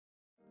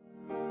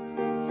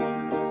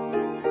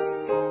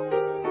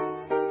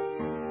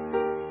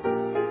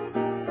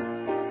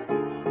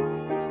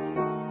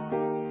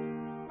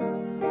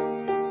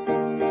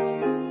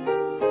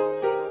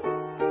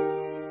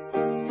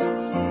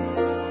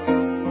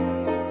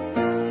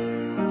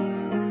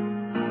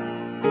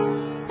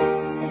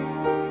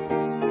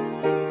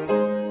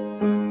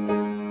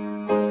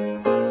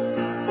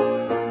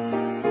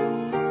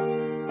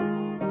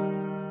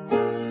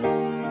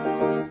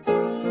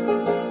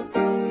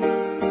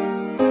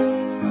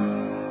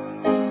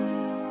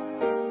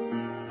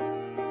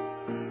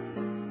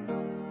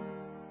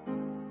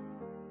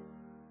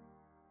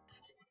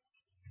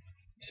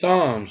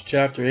Psalms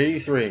chapter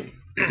 83.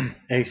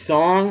 A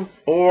song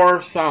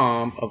or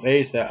psalm of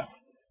Asaph.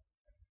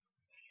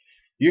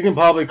 You can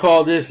probably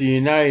call this the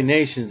United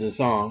Nations of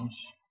Psalms.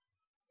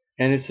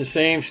 And it's the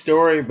same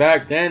story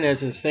back then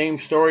as the same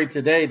story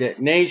today, that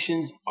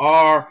nations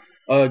are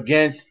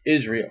against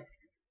Israel.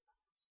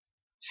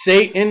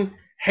 Satan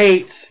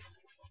hates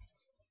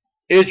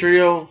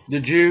Israel,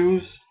 the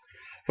Jews,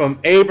 from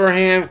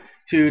Abraham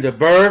to the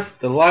birth,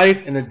 the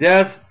life, and the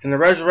death, and the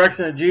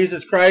resurrection of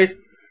Jesus Christ.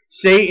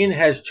 Satan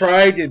has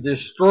tried to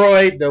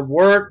destroy the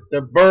work,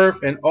 the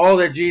birth, and all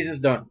that Jesus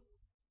done.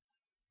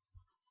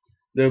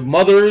 The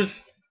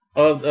mothers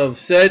of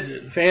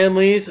said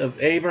families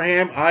of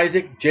Abraham,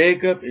 Isaac,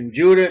 Jacob, and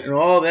Judah, and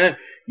all that,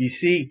 you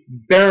see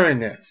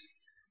barrenness.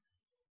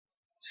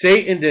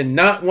 Satan did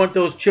not want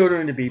those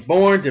children to be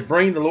born to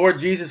bring the Lord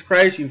Jesus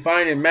Christ, you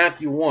find in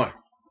Matthew 1.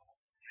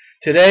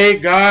 Today,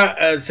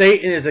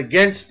 Satan is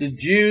against the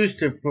Jews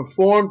to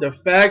perform the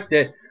fact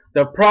that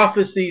the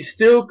prophecy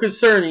still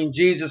concerning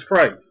Jesus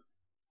Christ.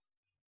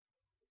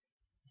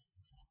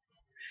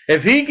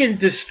 If he can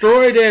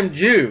destroy them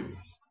Jews,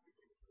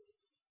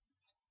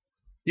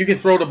 you can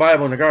throw the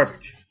Bible in the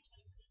garbage.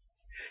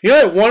 You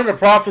know that one of the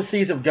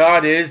prophecies of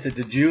God is that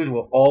the Jews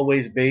will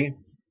always be?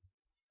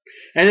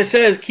 And it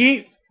says,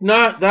 "Keep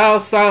not thou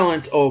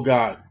silence, O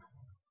God."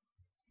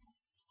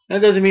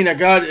 That doesn't mean that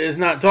God is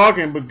not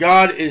talking, but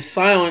God is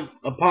silent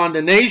upon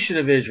the nation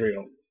of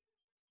Israel.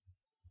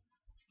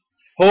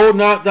 Hold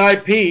not thy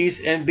peace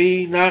and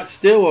be not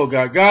still, O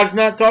God. God's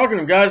not talking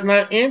to him. God's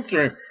not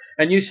answering.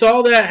 And you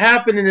saw that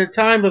happen in the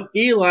time of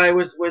Eli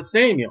with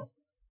Samuel.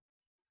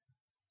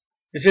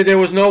 He said there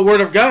was no word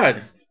of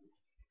God.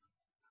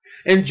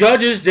 In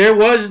Judges, there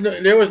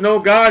was no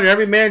God, and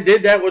every man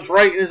did that which was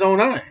right in his own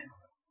eyes.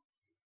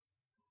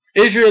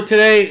 Israel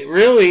today,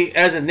 really,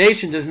 as a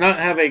nation, does not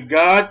have a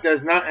God,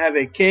 does not have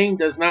a king,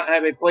 does not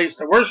have a place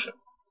to worship.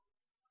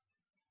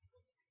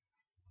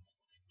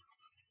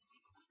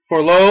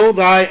 For lo,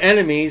 thy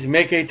enemies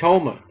make a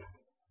tumult,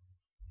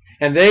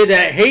 and they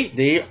that hate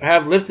thee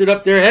have lifted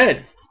up their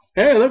head.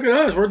 Hey, look at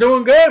us, we're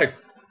doing good.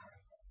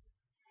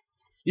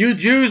 You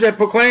Jews that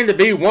proclaim to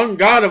be one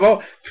God of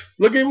all,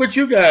 look at what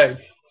you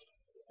guys,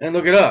 and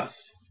look at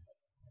us.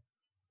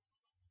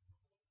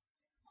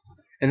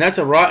 And that's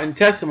a rotten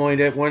testimony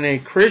that when a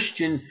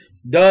Christian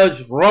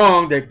does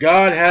wrong, that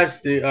God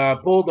has to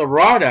pull the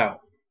rod out.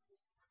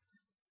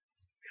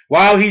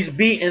 While he's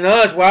beating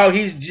us, while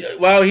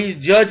he's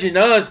judging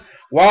us,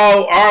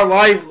 while our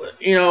life,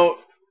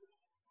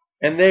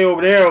 and they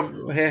over there,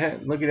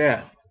 look at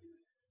that.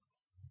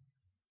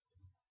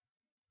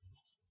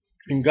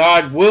 And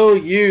God will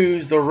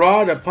use the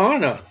rod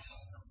upon us.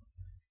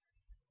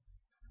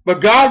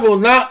 But God will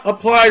not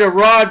apply the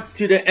rod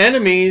to the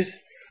enemies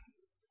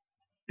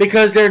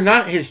because they're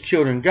not his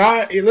children.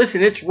 God,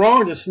 listen, it's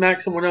wrong to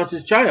smack someone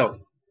else's child.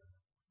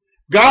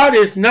 God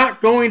is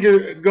not going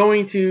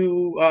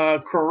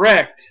to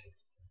correct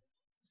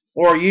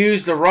or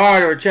use the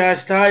rod or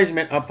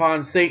chastisement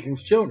upon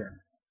Satan's children.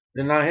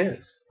 They're not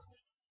his.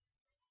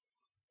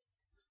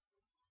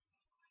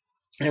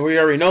 And we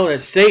already know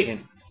that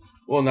Satan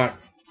will not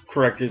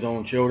correct his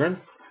own children.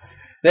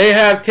 They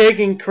have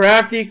taken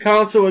crafty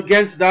counsel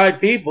against thy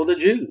people, the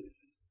Jews,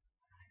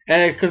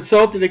 and have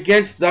consulted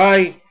against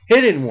thy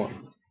hidden ones.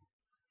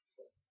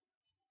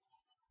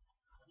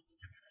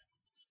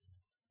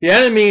 The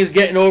enemy is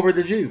getting over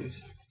the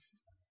Jews.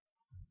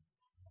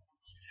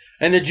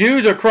 And the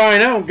Jews are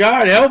crying out,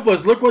 God, help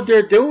us. Look what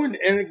they're doing.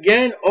 And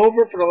again,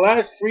 over for the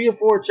last 3 or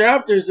 4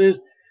 chapters is,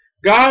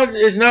 God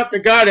is not the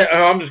God that,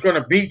 I'm just going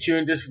to beat you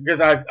and just because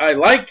I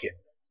like it.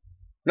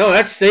 No,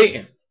 that's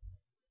Satan.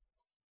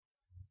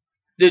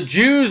 The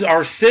Jews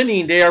are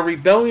sinning. They are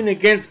rebelling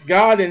against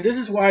God, and this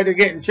is why they're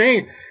getting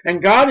changed.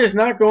 And God is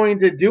not going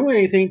to do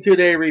anything till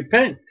they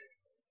repent.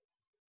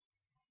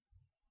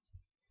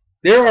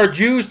 There are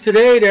Jews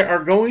today that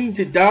are going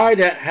to die,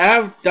 that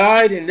have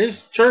died in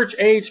this church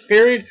age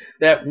period,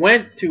 that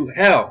went to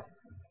hell.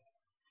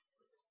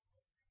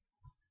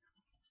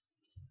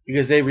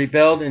 Because they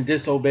rebelled and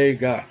disobeyed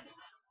God.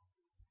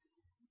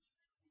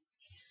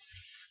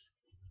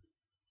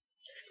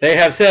 They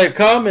have said,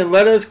 come and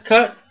let us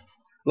cut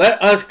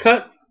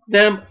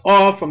them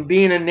off from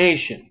being a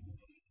nation.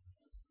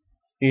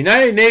 The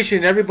United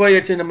Nations, everybody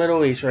that's in the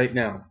Middle East right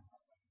now.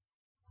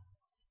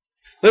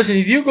 Listen,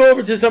 if you go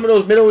over to some of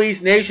those Middle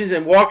East nations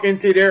and walk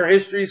into their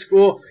history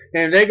school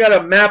and they got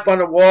a map on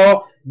the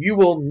wall, you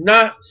will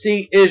not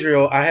see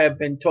Israel, I have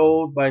been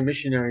told by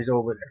missionaries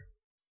over there.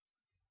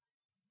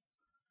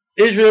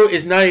 Israel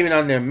is not even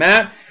on their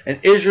map, and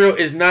Israel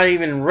is not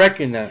even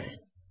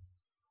recognized.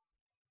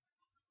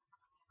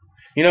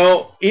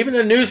 Even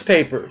the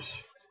newspapers.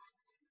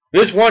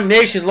 This one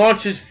nation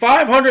launches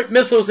 500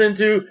 missiles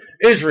into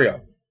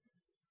Israel.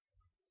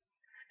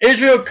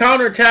 Israel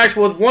counterattacks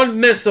with one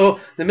missile.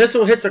 The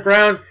missile hits the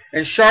ground,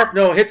 and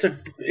shrapnel hits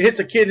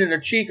a kid in the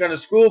cheek on a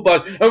school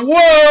bus. And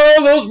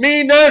whoa, those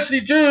mean,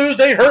 nasty Jews,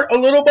 they hurt a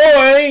little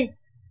boy.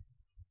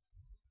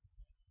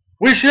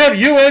 We should have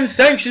UN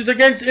sanctions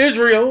against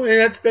Israel, and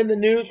that's been the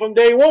news from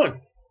day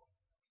one.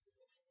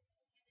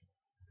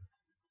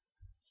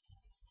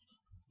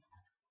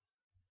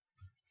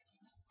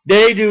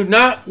 They do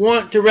not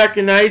want to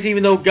recognize,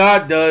 even though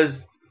God does,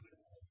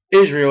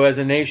 Israel as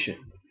a nation.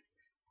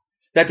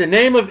 That the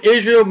name of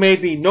Israel may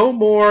be no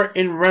more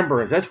in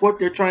remembrance. That's what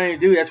they're trying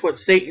to do. That's what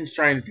Satan's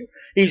trying to do.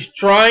 He's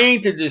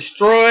trying to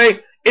destroy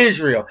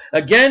Israel.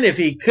 Again, if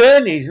he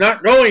could, and he's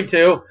not going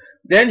to,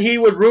 then he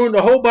would ruin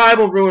the whole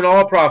Bible, ruin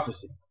all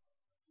prophecy.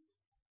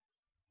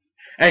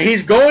 And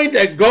he's going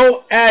to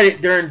go at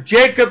it during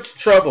Jacob's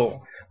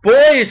trouble.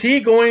 Boy, is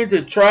he going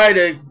to try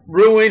to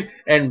ruin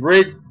and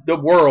rid the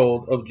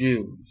world of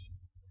Jews.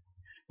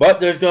 But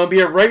there's going to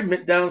be a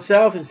remnant down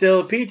south in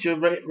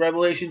Salapitra,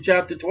 Revelation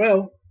chapter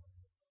 12.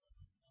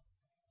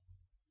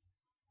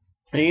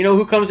 And you know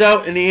who comes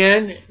out in the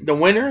end? The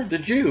winner, the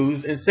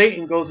Jews, and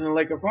Satan goes in the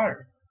lake of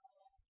fire.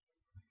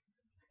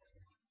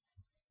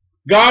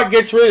 God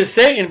gets rid of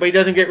Satan, but he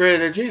doesn't get rid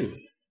of the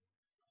Jews.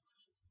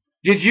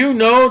 Did you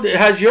know that?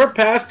 Has your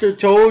pastor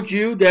told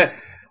you that,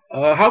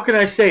 how can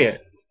I say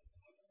it?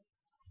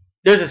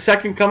 There's a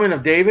second coming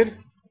of David?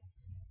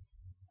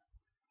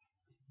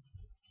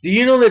 Do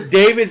you know that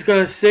David's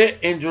going to sit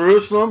in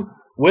Jerusalem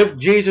with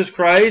Jesus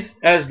Christ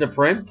as the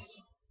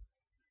prince?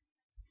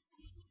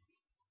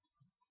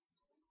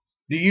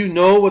 Do you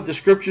know what the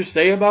scriptures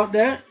say about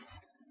that?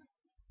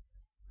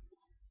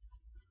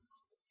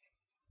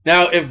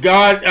 Now,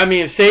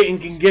 if Satan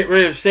can get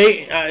rid of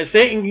if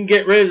Satan can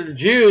get rid of the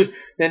Jews,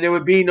 then there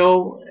would be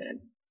no,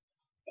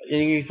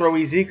 and you throw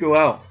Ezekiel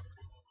out.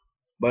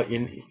 But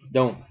you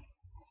don't.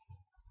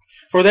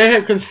 For they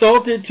have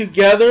consulted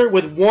together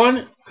with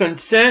one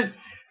consent.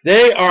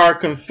 They are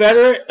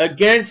confederate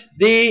against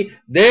thee.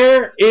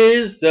 There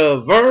is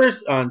the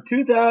verse on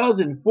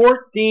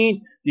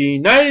 2014, the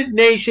United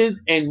Nations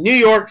in New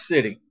York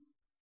City.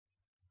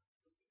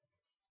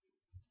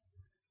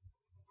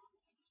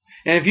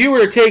 And if you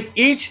were to take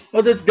each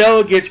of the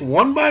delegates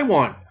one by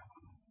one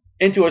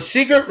into a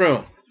secret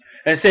room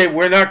and say,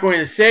 we're not going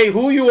to say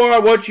who you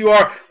are, what you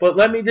are, but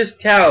let me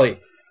just tally.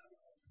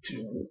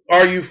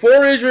 Are you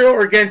for Israel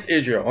or against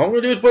Israel? All I'm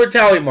going to do is put a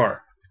tally mark.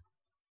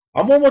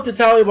 I'm wondering what the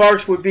tally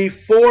marks would be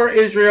for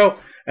Israel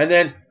and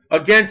then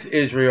against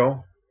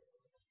Israel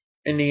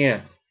in the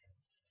end.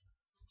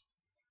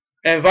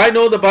 And if I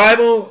know the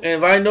Bible,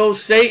 and if I know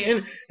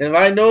Satan, and if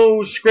I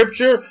know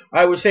Scripture,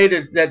 I would say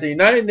that the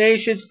United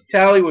Nations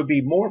tally would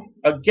be more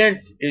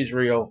against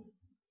Israel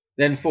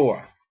than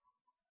for.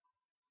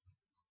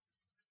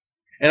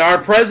 And our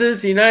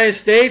presidents, the United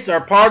States, are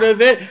part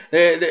of it.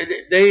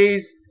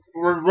 They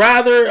would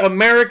rather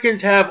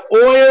Americans have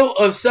oil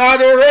of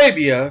Saudi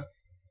Arabia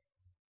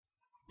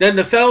than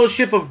the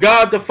fellowship of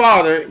God the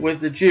Father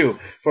with the Jew.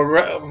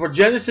 For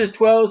Genesis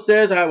 12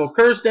 says, I will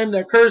curse them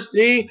that curse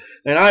thee,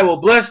 and I will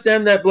bless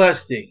them that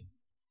bless thee.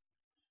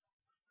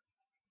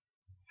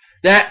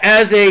 That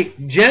as a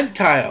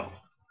Gentile,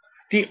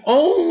 the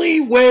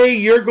only way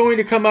you're going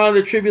to come out of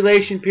the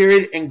tribulation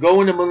period and go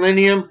in the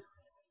millennium,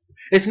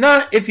 it's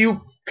not if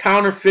you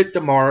counterfeit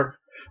the mark,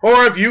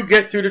 or if you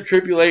get through the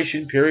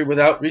tribulation period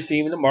without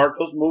receiving the mark.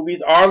 Those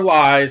movies are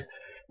lies.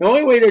 The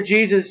only way that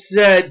Jesus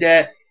said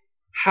that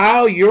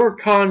how your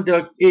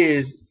conduct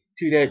is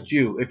to that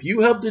Jew. If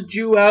you help the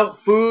Jew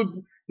out,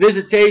 food,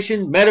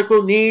 visitation,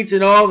 medical needs,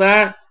 and all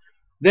that,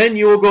 then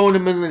you will go in the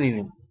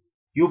millennium.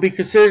 You'll be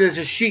considered as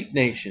a sheep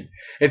nation.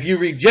 If you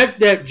reject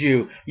that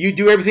Jew, you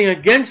do everything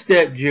against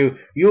that Jew,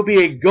 you'll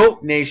be a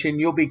goat nation.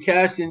 You'll be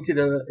cast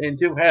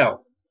into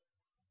hell.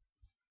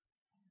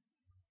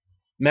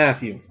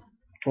 Matthew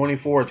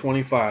 24 or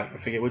 25. I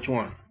forget which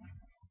one.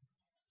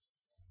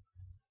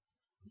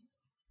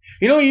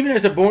 You know, even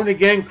as a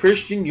born-again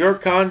Christian, your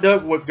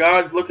conduct, what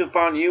God look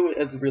upon you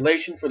as a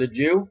relation for the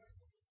Jew.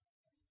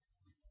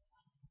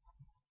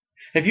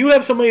 If you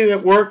have somebody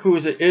at work who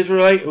is an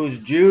Israelite, who is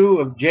a Jew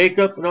of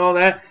Jacob and all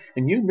that,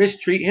 and you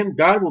mistreat him,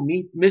 God will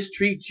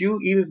mistreat you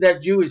even if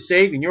that Jew is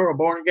saved and you're a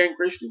born-again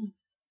Christian.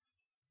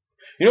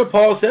 You know what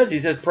Paul says?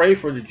 He says, pray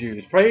for the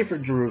Jews. Pray for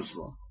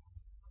Jerusalem.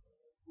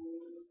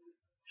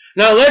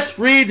 Now let's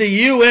read the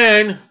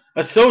UN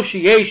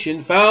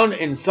association found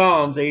in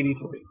Psalms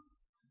 83.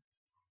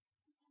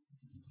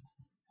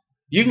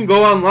 You can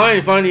go online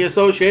and find the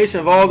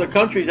association of all the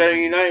countries that are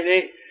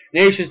United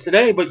Nations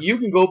today, but you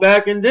can go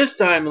back in this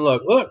time and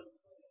look. Look,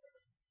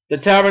 the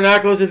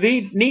tabernacles of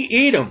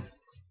Edom.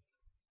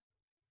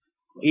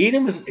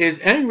 Edom is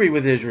angry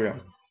with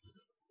Israel.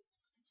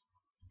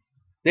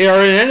 They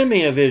are an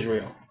enemy of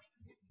Israel.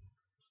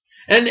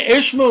 And the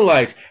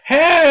Ishmaelites,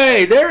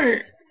 hey,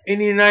 they're in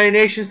the United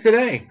Nations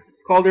today,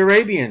 called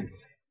Arabians,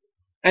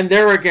 and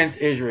they're against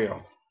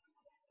Israel.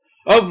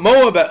 Of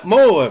Moab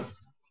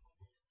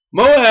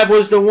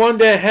was the one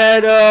that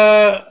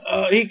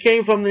had, he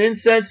came from the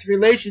incest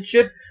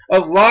relationship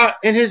of Lot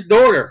and his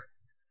daughter.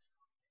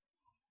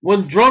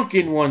 Was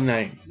drunken one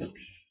night.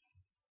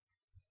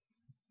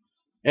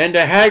 And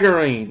the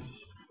Hagarenes,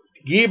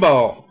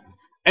 Gebal,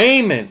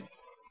 Ammon,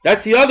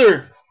 that's the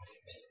other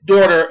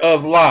daughter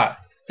of Lot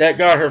that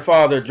got her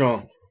father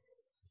drunk.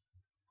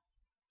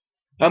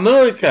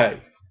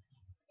 Amalekite,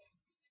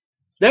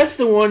 that's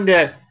the one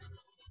that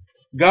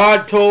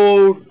God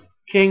told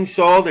King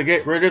Saul to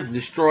get rid of,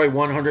 destroy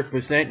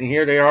 100%, and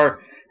here they are.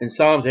 in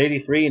Psalms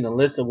 83 in the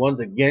list of ones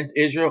against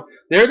Israel.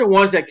 They're the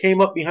ones that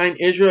came up behind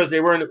Israel as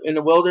they were in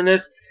the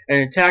wilderness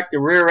and attacked the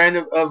rear end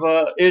of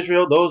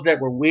Israel, those that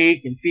were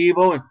weak and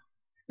feeble. And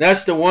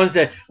that's the ones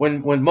that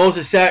when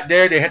Moses sat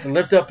there, they had to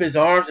lift up his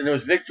arms, and there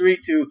was victory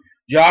to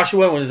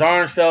Joshua. When his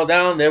arms fell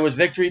down, there was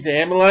victory to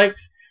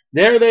Amalekites.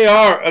 There they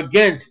are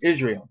against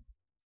Israel.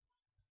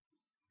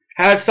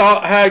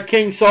 Had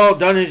King Saul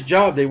done his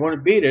job, they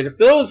wouldn't be there. The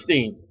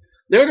Philistines,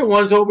 they're the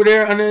ones over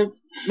there on the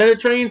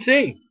Mediterranean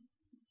Sea.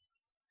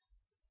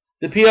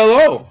 The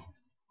PLO.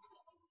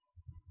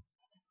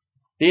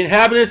 The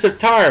inhabitants of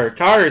Tyre.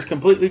 Tyre is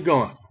completely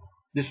gone.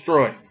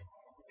 Destroyed.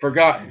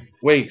 Forgotten.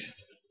 Waste.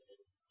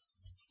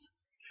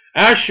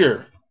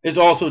 Asher is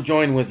also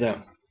joined with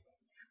them.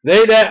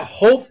 They that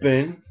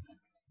hopen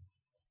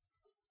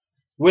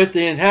with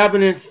the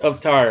inhabitants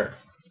of Tyre.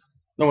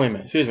 No, wait a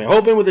minute. Excuse me.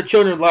 Hopen with the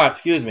children of Lot.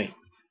 Excuse me.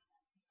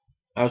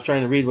 I was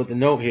trying to read what the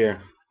note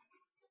here.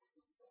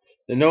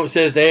 The note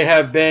says they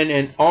have been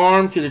an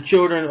arm to the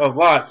children of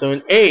Lot. So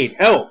an aid,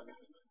 help.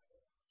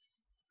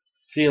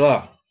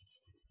 Selah.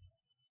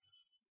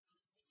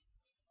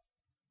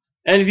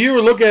 And if you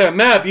were looking at a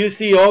map, you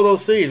see all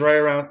those cities right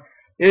around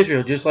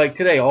Israel, just like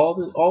today.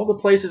 All the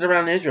places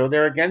around Israel,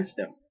 they're against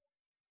them.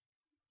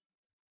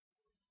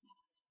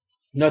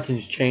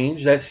 Nothing's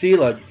changed. That's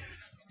Selah.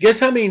 Guess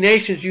how many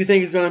nations you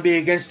think is going to be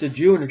against the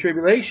Jew in the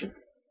tribulation?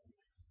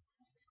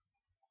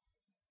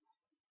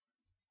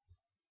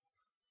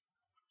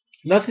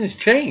 Nothing's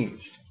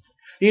changed.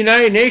 The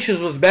United Nations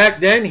was back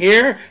then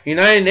here. The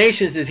United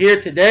Nations is here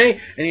today.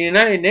 And the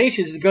United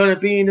Nations is going to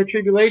be in the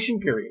tribulation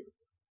period.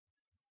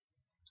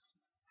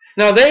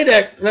 Now,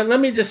 let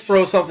me just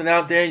throw something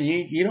out there.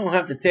 You don't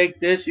have to take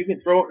this. You can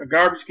throw it in a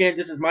garbage can.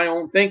 This is my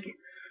own thinking.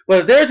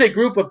 But if there's a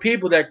group of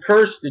people that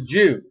curse the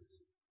Jew,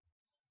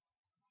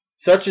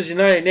 such as the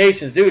United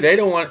Nations do, they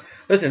don't want...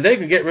 Listen, they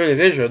can get rid of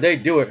Israel. They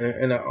do it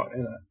in a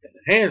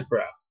hand's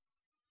breadth.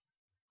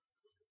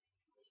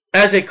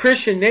 As a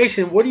Christian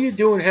nation, what are you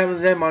doing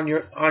having them on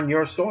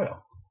your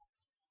soil?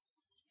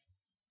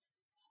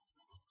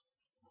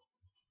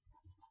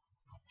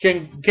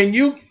 Can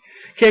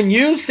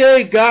you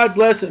say God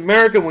bless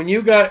America when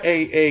you got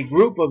a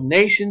group of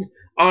nations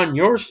on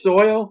your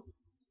soil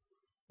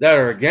that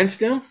are against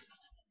them?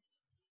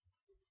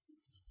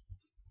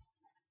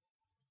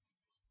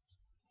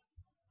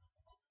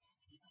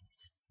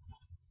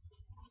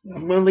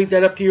 I'm going to leave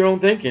that up to your own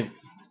thinking.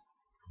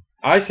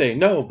 I say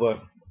no,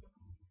 but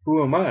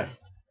who am I?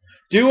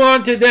 Do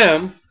unto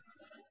them,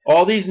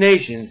 all these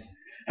nations,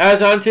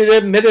 as unto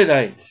the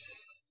Midianites.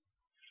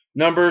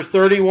 Numbers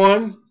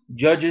 31,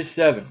 Judges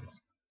 7.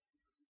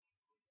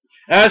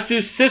 As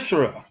to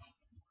Sisera,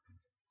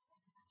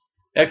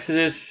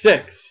 Exodus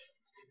 6.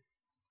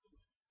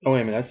 Oh,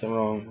 wait a minute, that's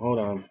wrong. Hold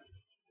on.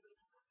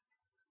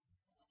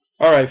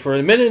 Alright, for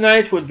the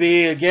Midianites would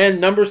be, again,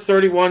 Numbers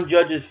 31,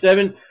 Judges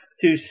 7.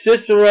 To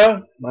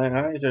Sisera, my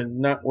eyes are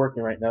not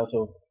working right now,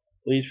 so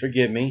please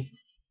forgive me.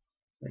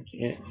 I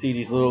can't see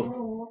these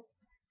little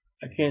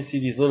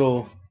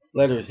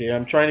letters here.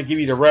 I'm trying to give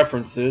you the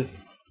references,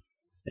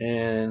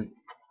 and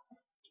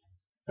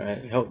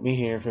help me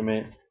here for a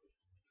minute.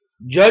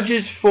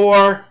 Judges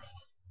 4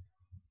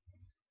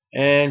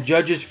 and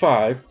Judges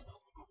 5.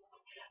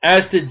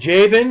 As to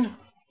Jabin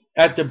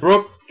at the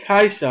brook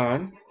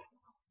Kison,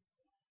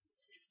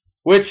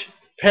 which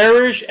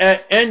perished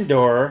at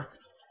Endor,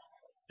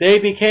 they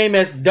became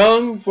as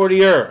dung for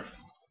the earth.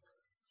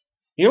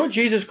 You know what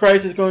Jesus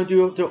Christ is going to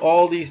do to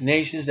all these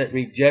nations that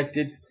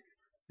rejected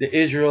the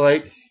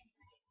Israelites?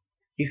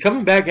 He's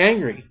coming back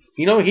angry.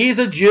 You know, he's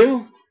a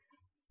Jew.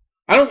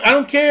 I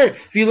don't care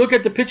if you look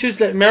at the pictures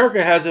that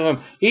America has of him.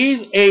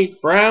 He's a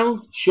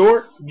brown,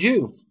 short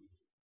Jew.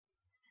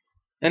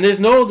 And there's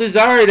no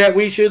desire that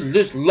we should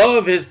just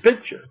love his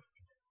picture.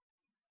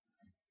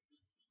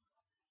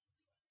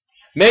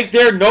 Make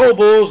their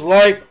nobles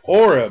like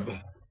Oreb.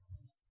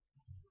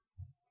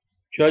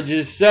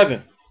 Judges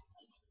 7.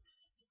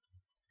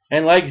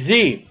 And like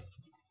Zeb.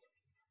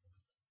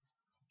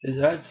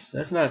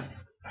 That's not,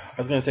 I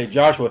was going to say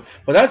Joshua,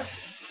 but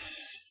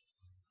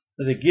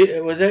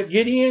was that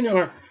Gideon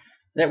or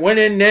that went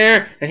in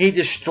there and he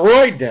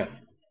destroyed them?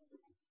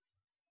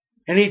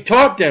 And he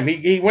taught them.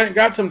 He went and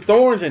got some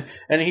thorns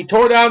and he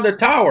tore down the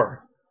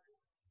tower.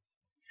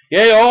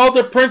 Yea, all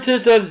the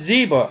princes of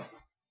Zebah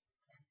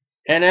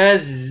and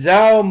as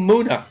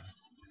Zalmunna,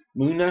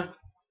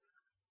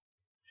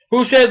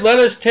 who said, let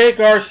us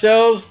take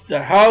ourselves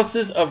the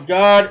houses of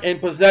God in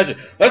possession.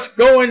 Let's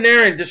go in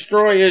there and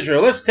destroy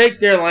Israel. Let's take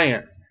their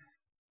land.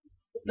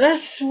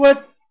 That's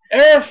what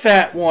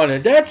Arafat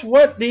wanted. That's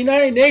what the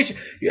United Nations...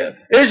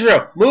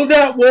 Israel, move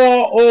that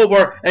wall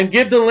over and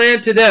give the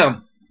land to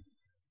them.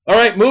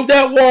 Alright, move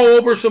that wall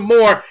over some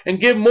more and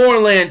give more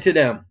land to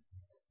them.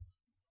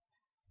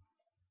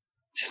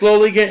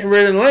 Slowly getting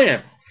rid of the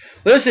land.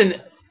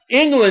 Listen,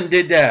 England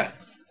did that.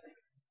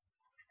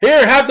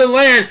 Here, have the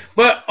land,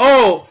 but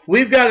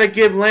we've got to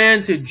give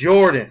land to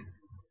Jordan.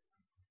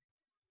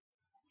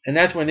 And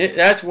that's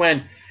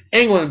when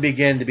England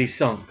began to be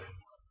sunk.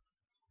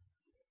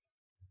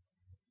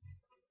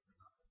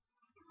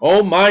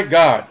 Oh my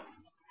God.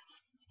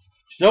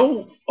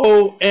 No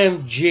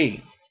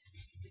OMG.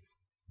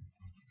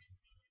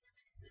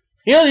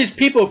 You know these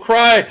people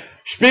cry,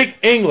 speak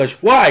English.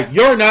 Why?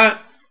 You're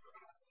not.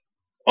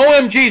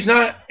 OMG is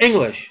not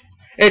English.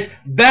 It's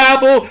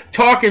babble,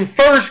 talking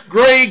first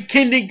grade,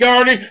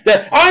 kindergarten,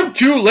 that I'm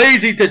too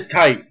lazy to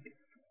type.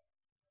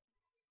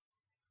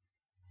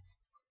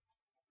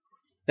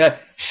 That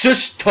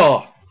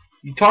sister.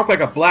 You talk like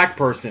a black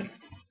person.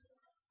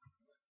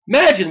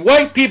 Imagine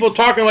white people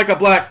talking like a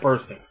black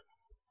person.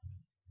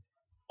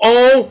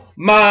 Oh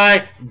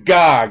my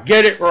God.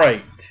 Get it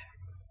right.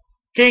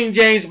 King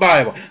James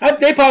Bible.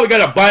 They probably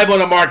got a Bible in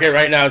the market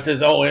right now that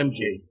says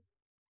OMG.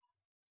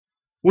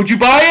 Would you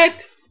buy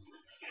it?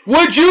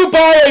 Would you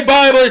buy a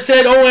Bible that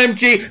said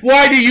OMG?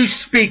 Why do you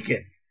speak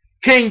it?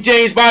 King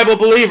James Bible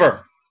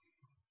believer.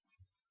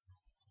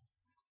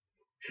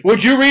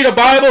 Would you read a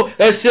Bible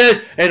that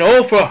says, and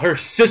oh for her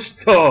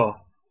sister?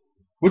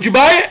 Would you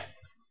buy it?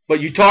 But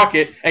you talk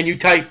it and you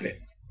type it.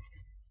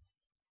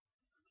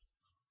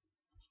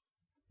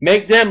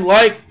 Make them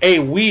like a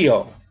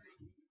wheel,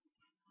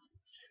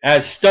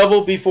 as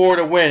stubble before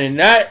the wind. And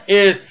that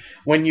is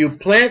when you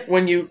plant,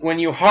 when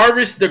you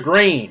harvest the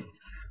grain,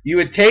 you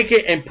would take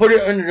it and put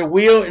it under the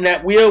wheel, and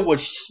that wheel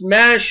would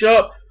smash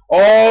up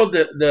all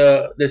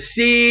the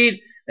seed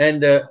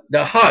and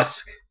the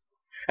husk.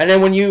 And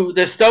then when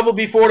the stubble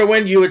before the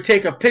wind, you would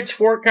take a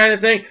pitchfork kind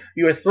of thing,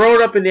 you would throw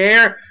it up in the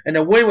air, and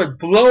the wind would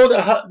blow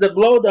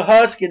the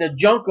husk and the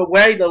junk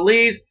away, the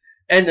leaves,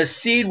 and the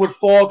seed would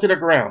fall to the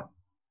ground.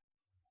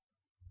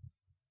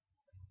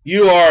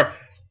 You are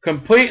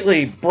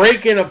completely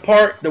breaking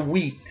apart the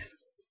wheat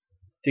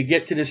to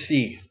get to the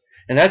seed.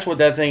 And that's what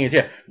that thing is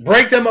here.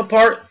 Break them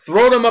apart,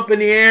 throw them up in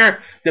the air,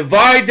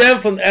 divide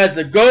them as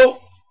the goat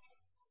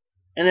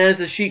and as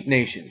the sheep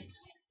nations.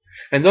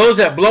 And those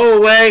that blow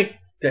away,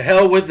 to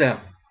hell with them.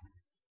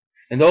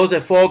 And those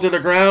that fall to the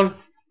ground,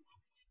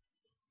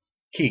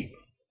 keep.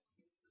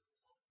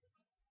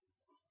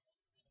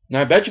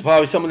 Now I bet you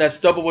probably some of that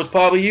stubble was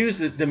probably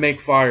used to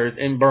make fires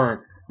and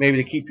burn.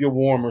 Maybe to keep you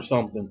warm or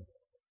something.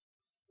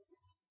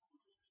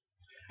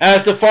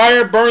 As the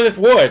fire burneth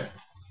wood,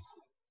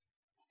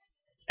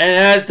 and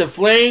as the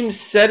flame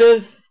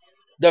setteth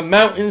the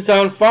mountains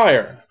on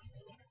fire.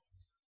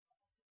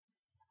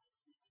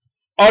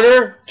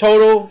 Utter,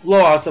 total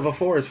loss of a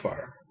forest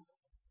fire.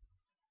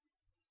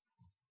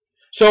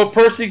 So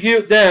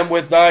persecute them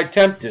with thy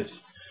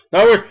tempters. In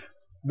other words,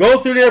 go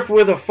through there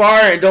with a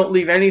fire and don't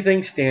leave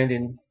anything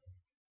standing.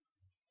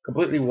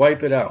 Completely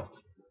wipe it out.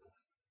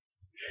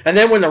 And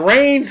then when the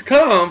rains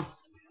come,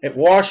 it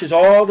washes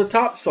all the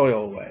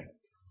topsoil away.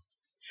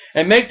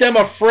 And make them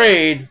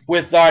afraid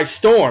with thy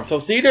storm. So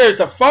see, there's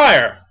a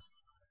fire.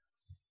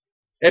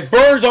 It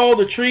burns all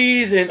the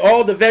trees and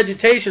all the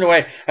vegetation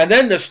away. And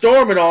then the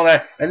storm and all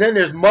that. And then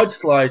there's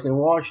mudslides and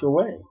wash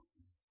away.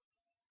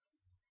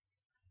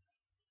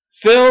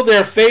 Fill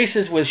their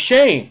faces with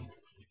shame.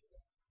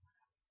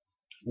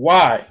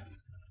 Why?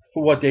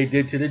 For what they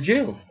did to the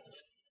Jew.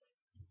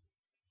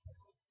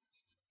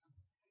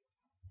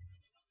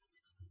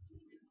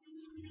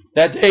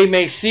 That they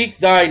may seek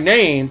thy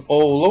name, O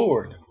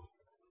Lord.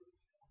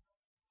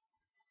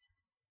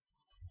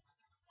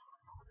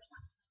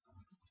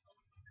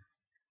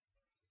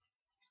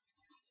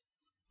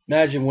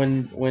 Imagine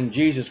when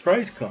Jesus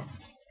Christ comes.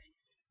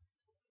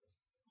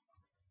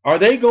 Are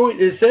they going,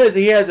 it says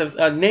he has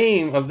a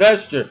name, a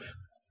vesture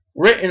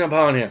written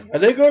upon him. Are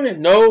they going to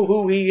know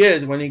who he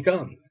is when he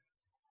comes?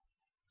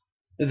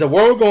 Is the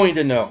world going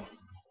to know?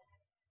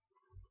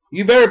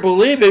 You better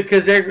believe it,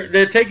 because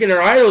they're taking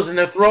their idols and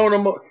they're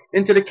throwing them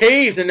into the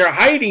caves and they're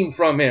hiding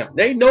from him.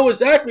 They know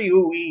exactly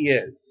who he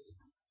is.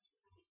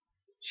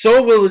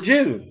 So will the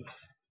Jews.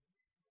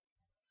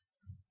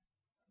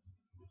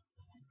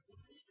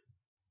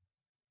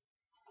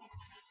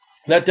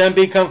 Let them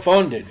be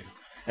confounded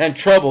and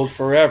troubled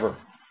forever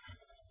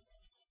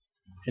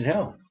in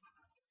hell.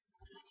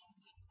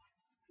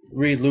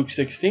 Read Luke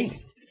 16.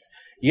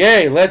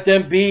 Yea, let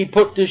them be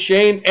put to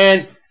shame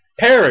and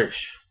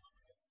perish.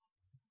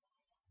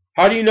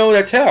 How do you know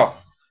that's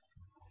hell?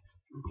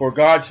 For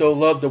God so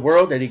loved the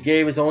world that he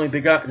gave his only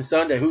begotten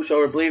Son, that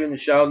whosoever believeth in him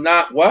shall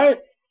not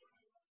what?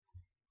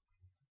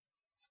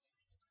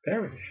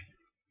 Perish.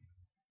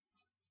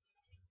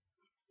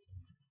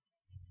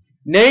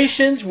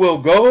 Nations will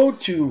go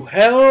to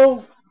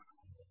hell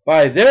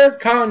by their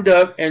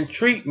conduct and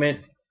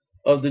treatment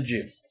of the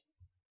Jew.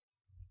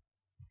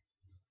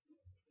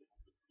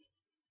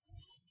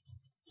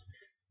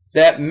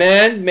 That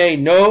men may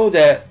know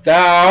that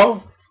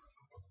thou,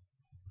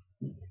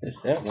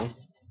 it's that one.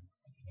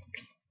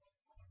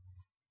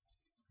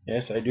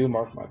 Yes, I do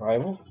mark my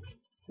Bible.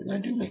 And I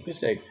do make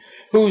mistakes.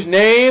 Whose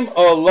name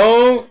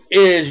alone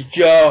is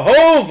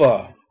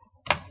Jehovah.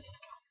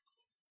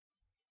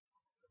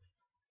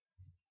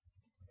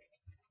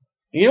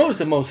 You know, it's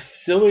the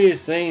most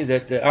silliest thing,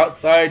 that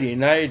outside the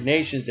United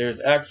Nations there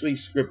is actually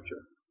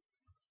scripture.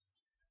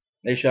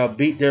 They shall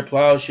beat their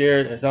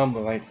plowshares or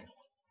something like that.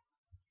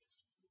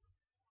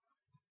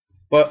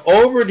 But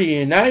over the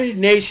United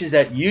Nations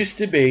that used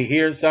to be,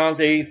 here in Psalms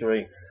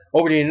 83,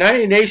 over the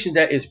United Nations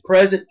that is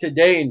present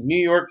today in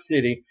New York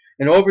City,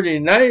 and over the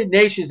United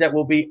Nations that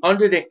will be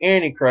under the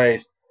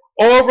Antichrist,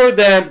 over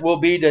them will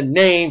be the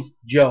name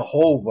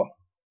Jehovah.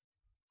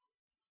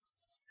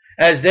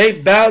 As they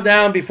bow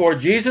down before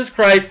Jesus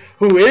Christ,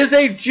 who is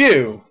a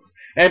Jew,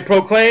 and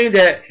proclaim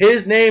that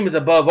his name is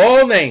above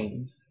all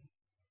names,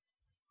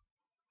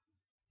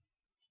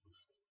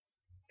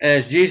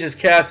 as Jesus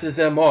casts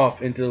them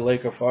off into the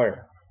lake of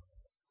fire,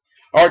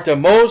 art the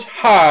most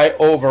high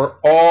over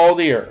all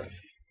the earth.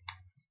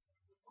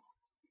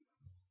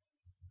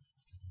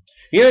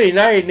 You know, the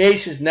United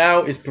Nations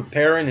now is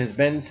preparing, has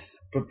been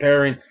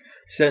preparing,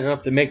 setting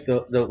up to make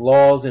the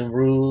laws and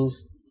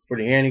rules for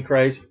the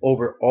Antichrist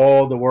over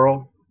all the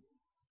world.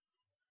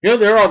 You know,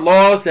 there are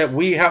laws that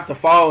we have to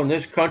follow in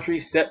this country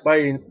set by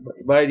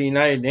the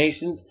United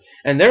Nations,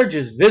 and they're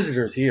just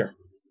visitors here.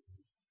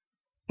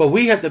 But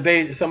we have to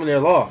obey some of their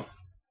laws.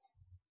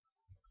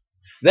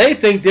 They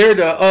think they're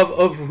the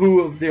of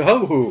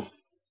who.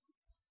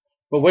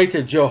 But wait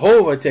till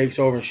Jehovah takes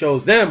over and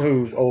shows them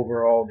who's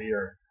over all the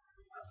earth.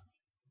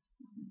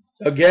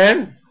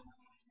 Again,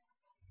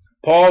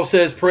 Paul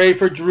says, pray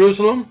for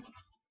Jerusalem.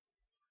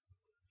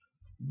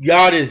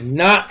 God is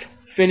not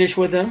finished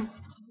with them.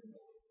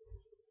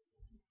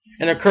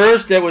 And a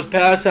curse that was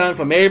passed on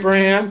from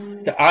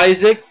Abraham to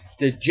Isaac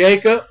to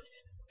Jacob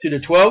to the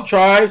 12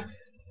 tribes,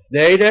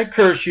 they that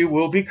curse you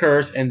will be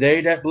cursed, and they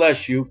that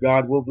bless you,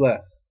 God will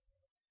bless.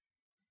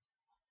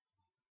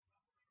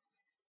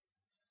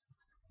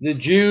 The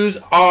Jews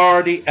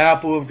are the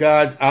apple of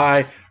God's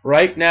eye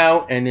right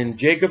now, and in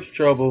Jacob's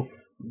trouble,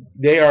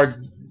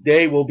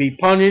 they will be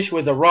punished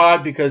with a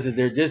rod because of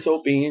their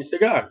disobedience to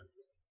God.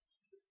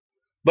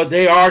 But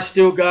they are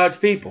still God's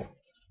people.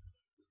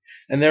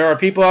 And there are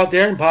people out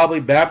there in probably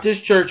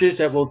Baptist churches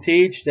that will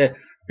teach that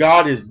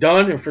God is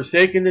done and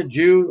forsaken the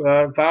Jew,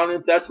 found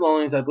in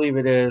Thessalonians, I believe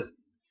it is.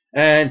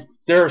 And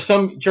there are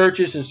some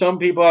churches and some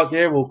people out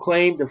there will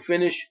claim to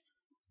finish,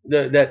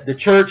 that the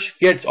church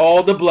gets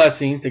all the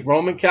blessings. The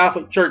Roman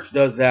Catholic Church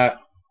does that.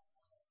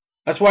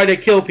 That's why they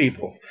kill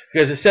people.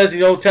 Because it says in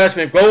the Old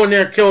Testament, go in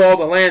there and kill all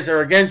the lands that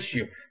are against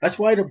you. That's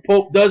why the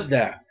Pope does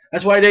that.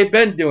 That's why they've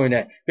been doing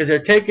that. Because they're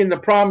taking the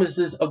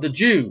promises of the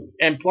Jews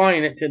and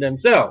applying it to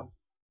themselves.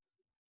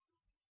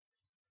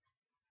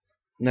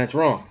 And that's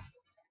wrong.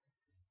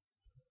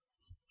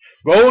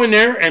 Go in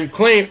there and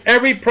claim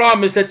every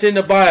promise that's in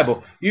the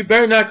Bible. You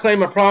better not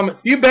claim a promise.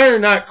 You better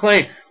not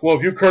claim, well,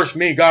 if you curse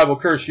me, God will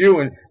curse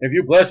you. And if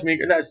you bless me,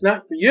 that's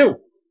not for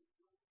you.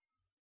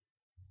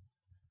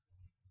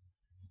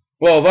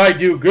 Well, if I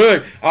do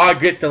good, I'll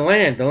get the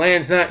land. The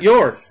land's not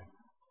yours.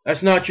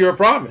 That's not your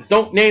promise.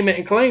 Don't name it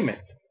and claim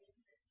it.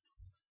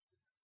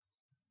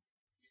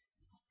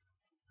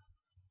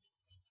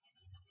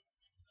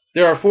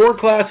 There are 4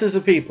 classes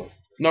of people.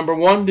 Number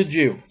 1, the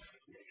Jew.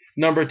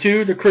 Number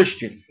 2, the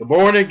Christian, the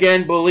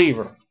born-again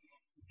believer,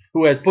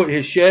 who has put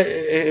his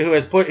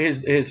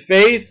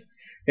faith,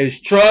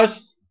 his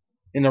trust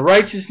in the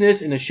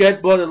righteousness and the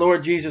shed blood of the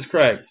Lord Jesus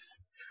Christ.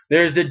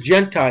 There is the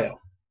Gentile,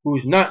 who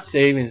is not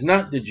saved and is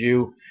not the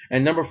Jew.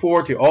 And number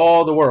 4, to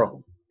all the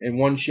world in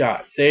one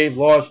shot. Saved,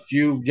 lost,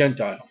 Jew,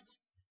 Gentile.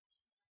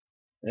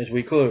 As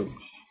we close.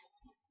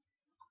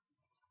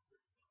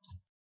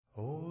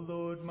 O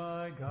Lord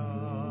my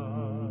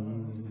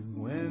God,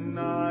 when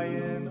I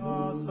in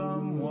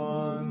awesome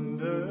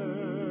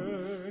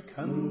wonder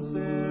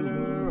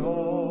consider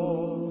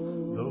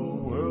all the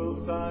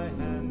worlds thy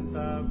hands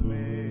have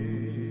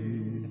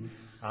made,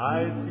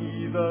 I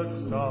see the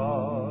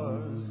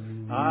stars,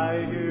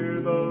 I hear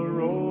the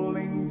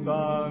rolling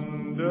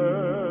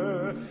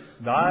thunder,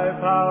 thy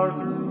power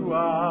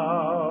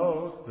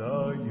throughout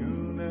the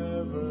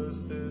universe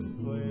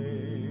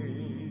displayed.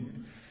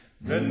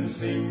 Then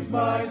sings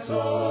my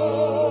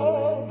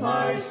soul,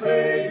 my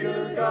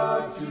Savior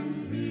God, to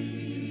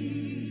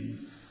thee.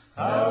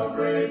 How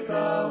great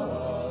thou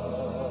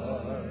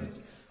art,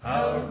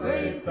 how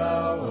great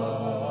thou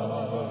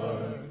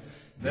art.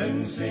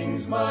 Then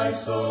sings my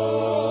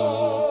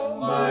soul,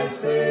 my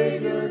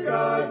Savior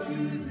God, to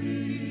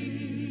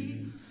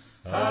thee.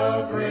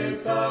 How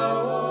great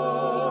thou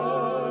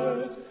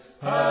art,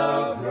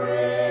 how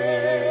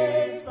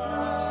great thou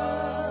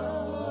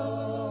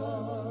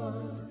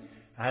art.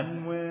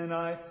 And when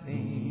I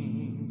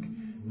think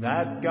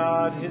that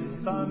God his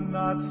Son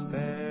not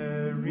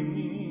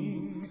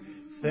sparing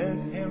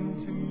sent him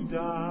to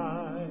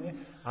die,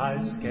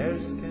 I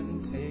scarce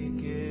can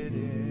take it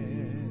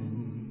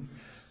in,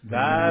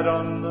 that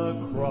on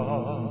the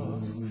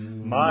cross,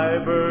 my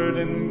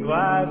burden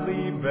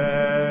gladly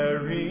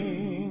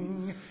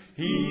bearing,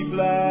 he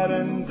bled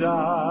and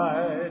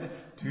died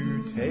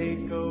to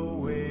take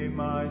away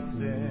my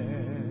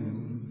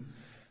sin.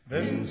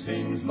 Then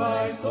sings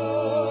my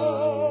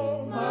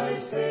soul, my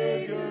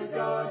Savior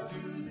God, to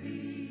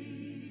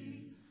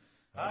thee.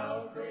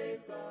 How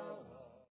great thou art.